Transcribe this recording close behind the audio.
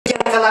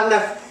ka lang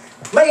na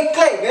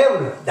maikli.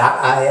 Ngayon,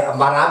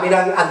 marami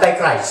ng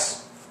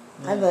Antichrist.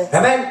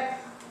 Amen?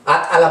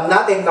 At alam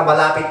natin na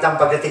malapit ng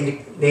pagdating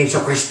ni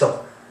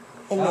Jesucristo.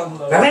 Amen.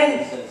 Amen?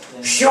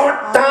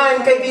 Short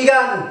time,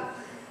 kaibigan.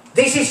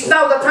 This is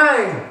now the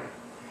time.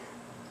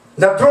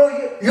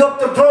 You have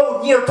to draw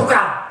near to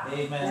God.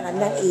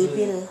 Maraming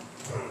evil.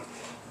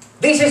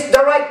 This is the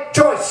right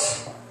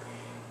choice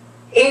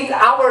in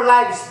our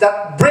lives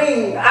that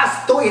bring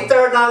us to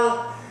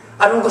eternal,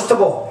 anong gusto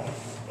mo?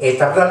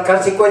 Eternal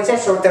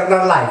consequences or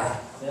eternal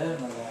life?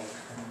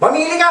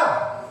 Mamili ka.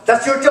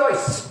 That's your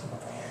choice.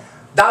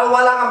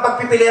 Dalawa lang ang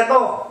pagpipilian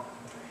mo.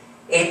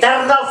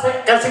 Eternal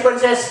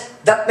consequences,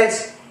 that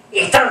means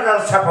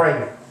eternal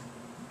suffering.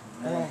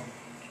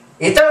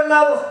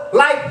 Eternal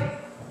life,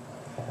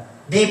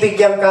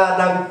 bibigyan ka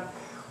ng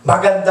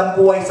magandang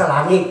buhay sa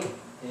langit.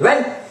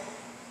 Amen?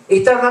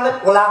 Eternal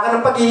life, wala ka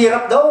ng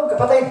paghihirap doon,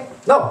 kapatid.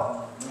 No.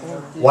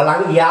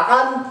 Walang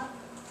iyakan.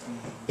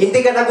 Hindi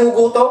ka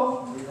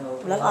nagugutom.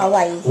 Walang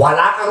away.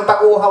 Wala kang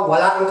pag-uhaw,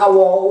 wala kang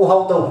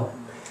kauuhaw doon.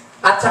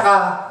 At saka,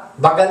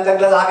 magandang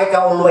lalaki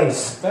ka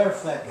always.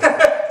 Perfect.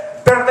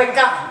 Perfect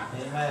ka.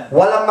 Amen.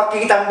 Walang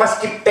makitang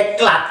maski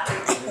peklat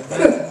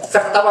sa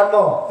katawan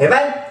mo.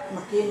 Amen?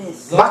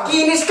 Makinis.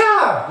 Makinis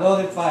ka.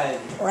 Glorified.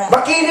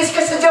 Makinis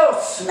ka sa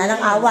Diyos. Wala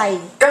nang away.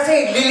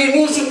 Kasi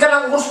lilinisin ka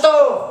ng gusto.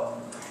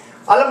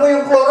 Alam mo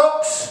yung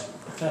Clorox?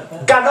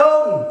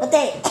 Ganon.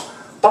 Pati.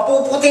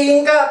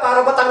 Papuputihin ka para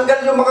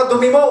matanggal yung mga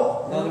dumi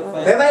mo.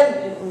 Amen?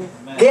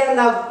 Kaya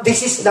now,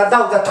 this is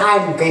now the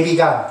time,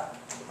 kaibigan.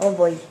 Oh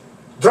boy.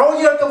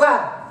 Draw near to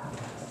God.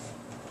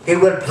 He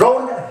will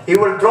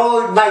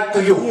draw nigh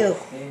to you. You.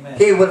 Amen.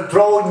 He will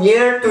draw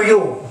near to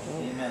you.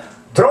 Amen.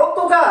 Draw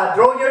to God,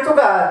 draw near to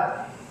God.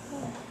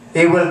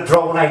 He will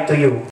draw nigh to you.